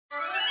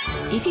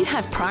If you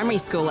have primary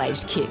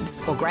school-aged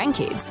kids or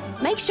grandkids,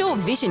 make sure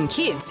Vision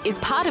Kids is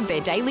part of their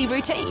daily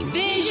routine.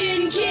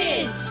 Vision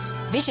Kids!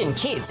 Vision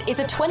Kids is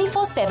a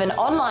 24/7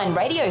 online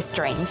radio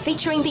stream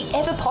featuring the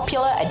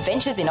ever-popular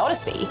Adventures in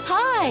Odyssey.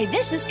 Hi,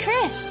 this is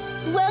Chris.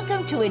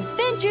 Welcome to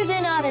Adventures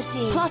in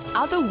Odyssey. Plus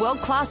other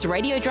world-class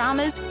radio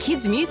dramas,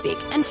 kids' music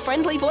and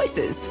friendly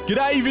voices.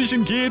 G'day,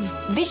 Vision Kids.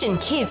 Vision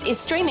Kids is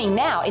streaming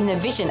now in the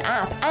Vision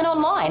app and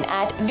online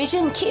at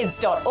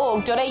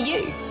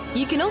visionkids.org.au.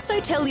 You can also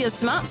tell your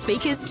smart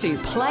speakers to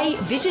play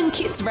Vision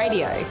Kids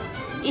Radio.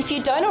 If you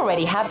don't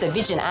already have the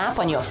Vision app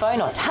on your phone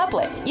or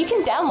tablet, you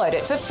can download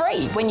it for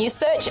free when you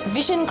search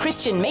Vision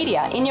Christian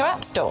Media in your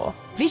app store.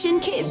 Vision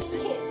Kids.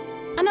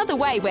 Another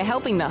way we're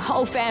helping the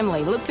whole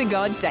family look to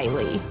God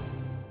daily.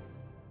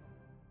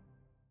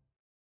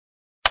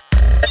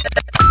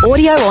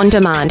 Audio on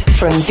demand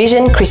from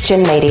Vision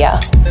Christian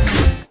Media.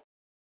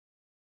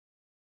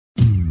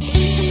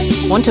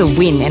 Want to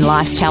win in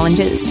life's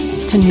challenges?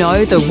 To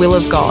know the will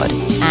of God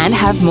and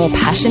have more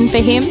passion for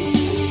Him?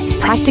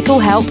 Practical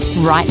help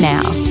right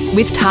now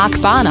with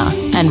Tak Bhana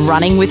and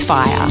Running with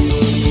Fire.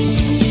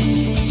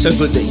 So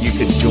good that you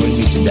could join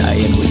me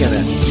today, and we're going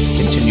to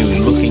continue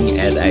looking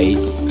at I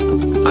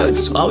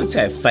would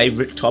say a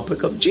favourite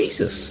topic of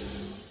Jesus,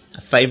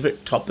 a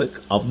favourite topic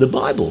of the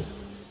Bible.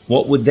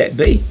 What would that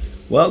be?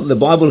 Well, the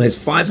Bible has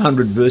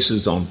 500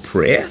 verses on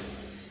prayer,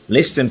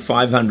 less than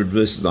 500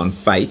 verses on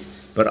faith,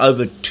 but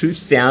over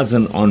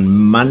 2,000 on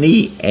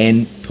money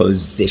and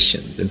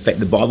possessions. In fact,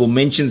 the Bible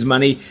mentions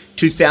money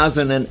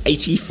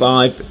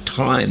 2,085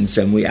 times.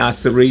 And we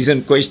ask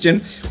the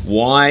question,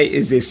 why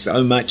is there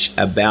so much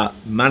about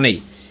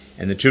money?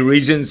 And the two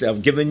reasons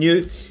I've given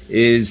you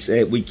is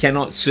we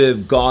cannot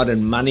serve God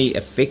and money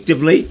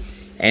effectively.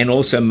 And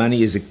also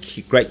money is a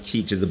great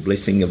key to the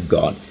blessing of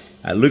God.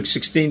 Luke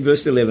 16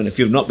 verse 11, if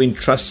you've not been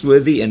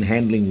trustworthy in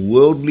handling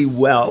worldly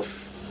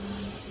wealth,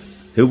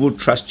 who will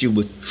trust you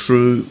with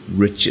true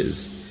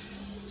riches?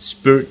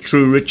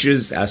 True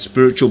riches are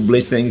spiritual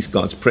blessings,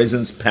 God's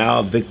presence,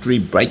 power, victory,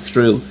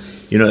 breakthrough,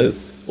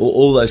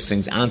 all those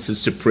things,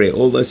 answers to prayer,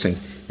 all those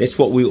things. That's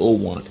what we all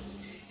want.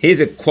 Here's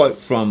a quote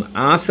from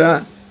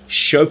Arthur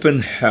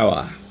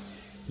Schopenhauer.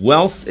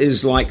 Wealth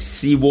is like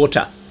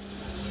seawater.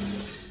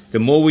 The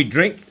more we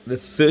drink, the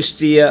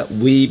thirstier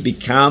we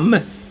become,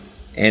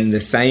 and the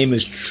same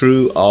is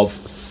true of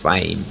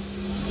fame.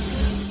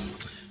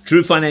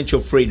 True financial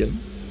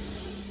freedom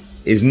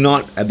is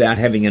not about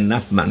having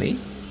enough money,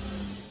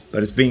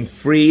 but it's being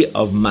free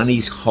of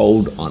money's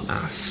hold on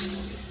us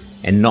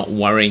and not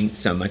worrying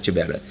so much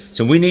about it.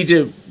 So we need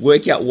to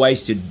work out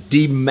ways to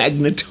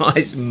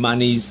demagnetize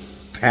money's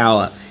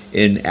power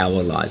in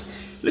our lives.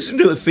 Listen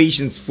to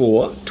Ephesians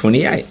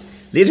 4:28.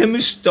 Let him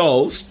who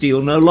stole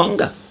steal no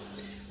longer,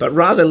 but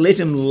rather let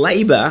him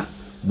labor,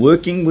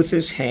 working with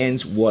his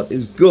hands what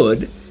is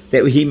good,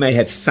 that he may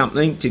have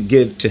something to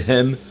give to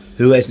him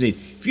who has need.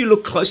 If you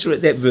look closer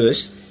at that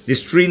verse,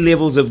 there's 3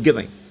 levels of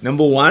giving.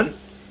 Number 1,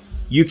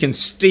 you can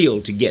steal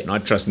to get, and I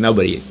trust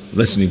nobody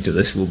listening to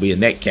this will be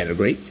in that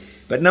category.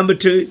 But number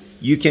 2,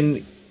 you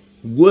can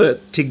work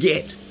to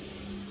get.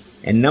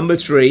 And number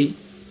 3,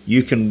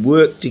 you can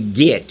work to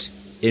get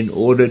in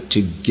order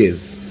to give.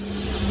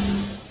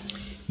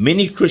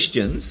 Many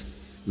Christians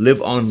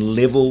live on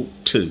level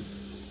 2.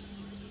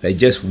 They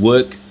just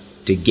work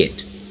to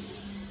get.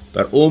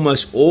 But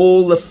almost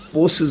all the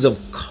forces of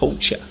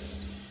culture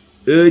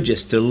urge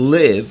us to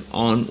live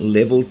on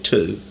level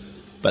 2,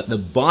 but the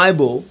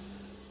Bible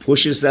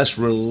pushes us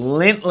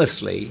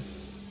relentlessly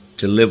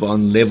to live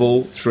on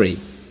level 3,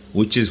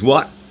 which is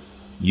what?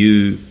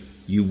 You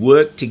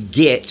work to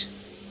get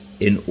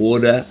in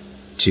order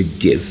to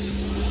give.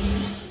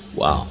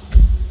 Wow.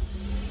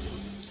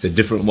 It's a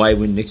different way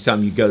when next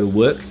time you go to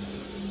work.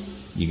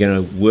 You're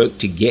going to work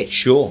to get,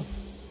 sure,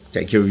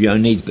 take care of your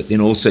own needs, but then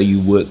also you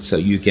work so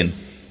you can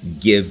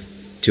give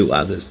to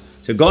others.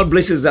 So God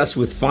blesses us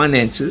with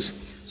finances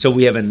so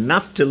we have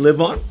enough to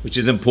live on, which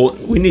is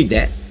important. We need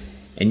that.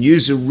 And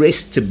use the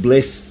rest to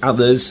bless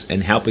others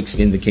and help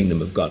extend the kingdom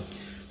of God.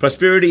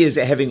 Prosperity is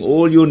having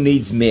all your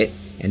needs met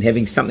and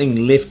having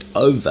something left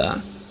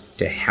over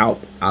to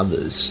help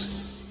others.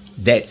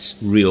 That's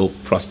real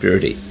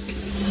prosperity.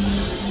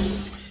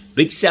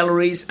 Big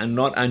salaries are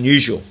not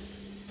unusual,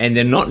 and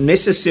they're not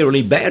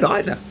necessarily bad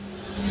either.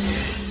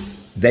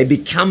 They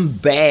become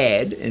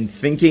bad in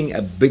thinking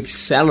a big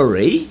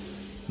salary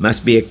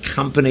must be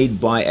accompanied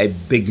by a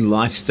big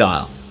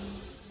lifestyle.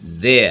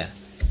 There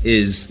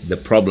is the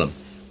problem.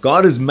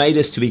 God has made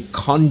us to be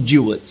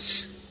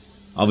conduits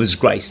of His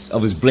grace,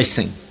 of His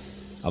blessing,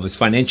 of His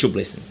financial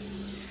blessing.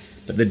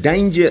 But the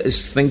danger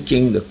is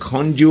thinking the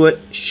conduit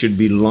should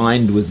be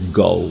lined with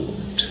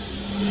gold.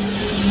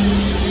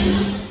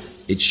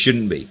 It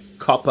shouldn't be.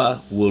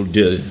 Copper will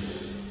do.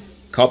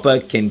 Copper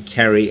can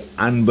carry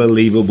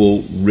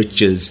unbelievable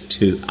riches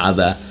to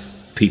other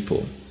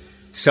people.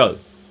 So,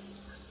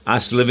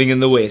 us living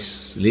in the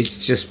West,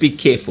 let's just be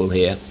careful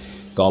here.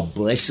 God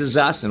blesses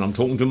us, and I'm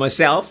talking to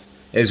myself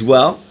as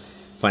well,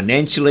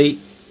 financially,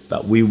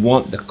 but we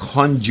want the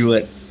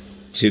conduit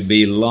to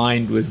be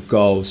lined with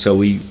gold so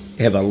we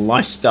have a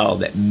lifestyle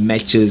that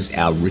matches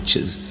our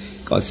riches.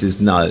 God says,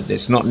 no,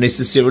 that's not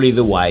necessarily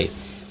the way.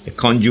 The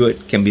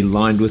conduit can be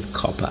lined with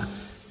copper.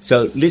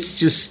 So let's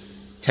just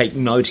take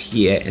note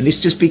here, and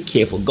let's just be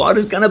careful. God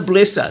is going to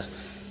bless us,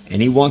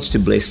 and He wants to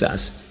bless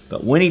us.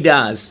 But when He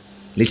does,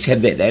 let's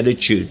have that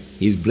attitude.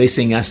 He's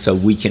blessing us so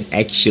we can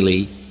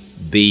actually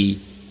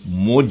be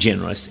more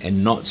generous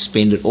and not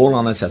spend it all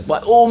on ourselves. By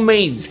all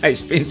means, hey,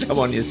 spend some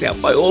on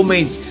yourself. By all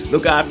means,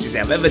 look after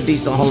yourself. Have a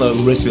decent holiday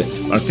and rest of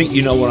it. But I think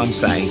you know what I'm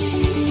saying.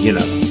 You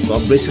know,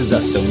 God blesses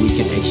us so we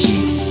can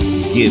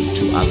actually give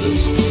to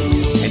others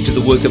and to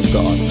the work of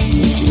God.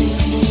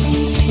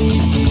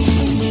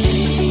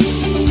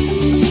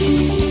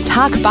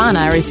 Tak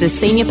Bhana is the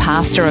Senior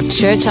Pastor of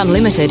Church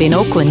Unlimited in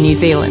Auckland, New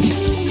Zealand.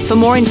 For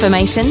more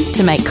information,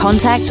 to make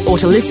contact or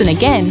to listen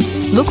again,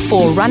 look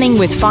for Running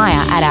with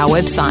Fire at our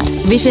website,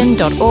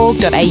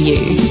 vision.org.au.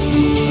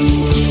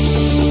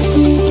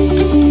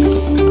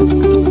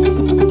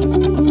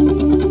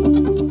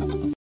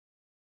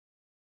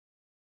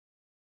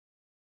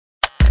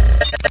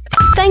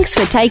 Thanks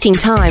for taking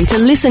time to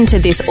listen to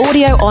this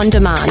audio on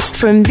demand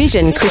from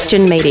Vision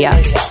Christian Media.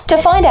 To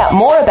find out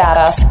more about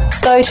us,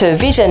 go to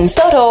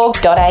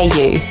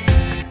vision.org.au.